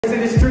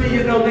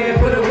no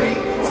land for the weak.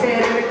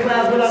 Stand in the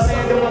clouds when I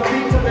land on my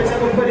feet. Told they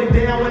never put it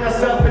down when I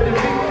suffer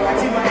defeat. I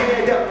keep my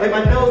head up like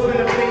my nose when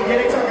I bleed. Yeah,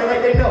 they talking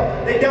like they know,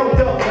 they don't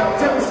though.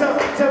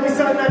 Tell me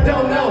something I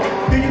don't know.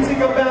 Do you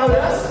think about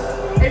us?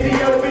 If you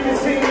know the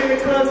biggest team in the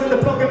clubs and the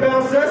fucking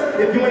bouncers.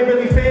 If you ain't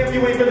really fam, you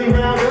ain't really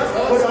round us.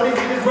 But all these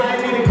niggas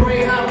riding in a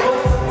Greyhound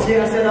bus.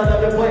 Yeah, I said I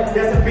love the boy,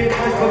 that's a big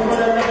punch. But for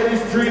the love of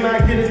this dream, I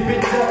get this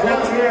bitch up.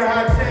 Now I'm here,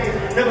 I change,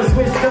 never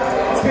switched up,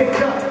 picked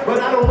up. But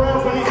I don't run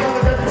from these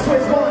numbers at the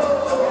twist once.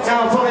 Now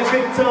I'm falling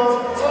victim.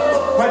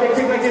 Why they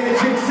kick like in the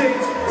G6?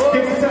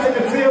 Give me something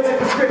to feel like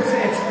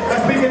prescription. I'm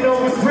speaking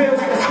over what's real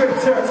like a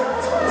scripture.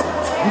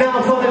 Now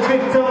I'm falling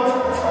victim.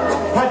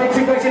 Why they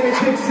kick like in the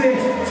G6?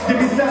 Give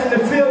me something to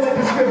feel like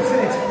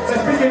prescription. I'm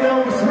speaking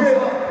over what's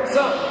real.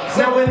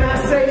 Now when I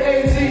say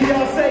AG,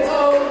 y'all say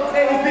O,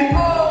 AV,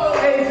 O,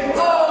 AG,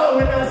 O.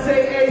 When I say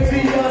AG,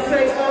 y'all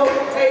say O,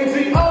 AG,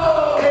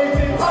 O, AG,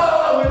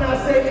 O. When I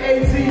say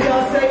AG,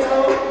 y'all say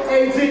O,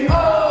 AG,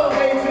 O,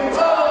 AG,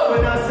 O.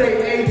 When I say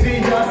AG,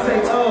 y'all say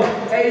O,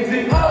 AG,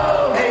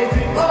 O, AG,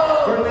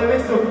 O. Berlin,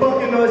 make some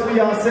fucking noise for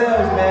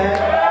yourselves, man.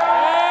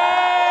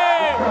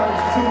 This crowd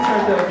is too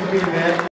turned up for me, man.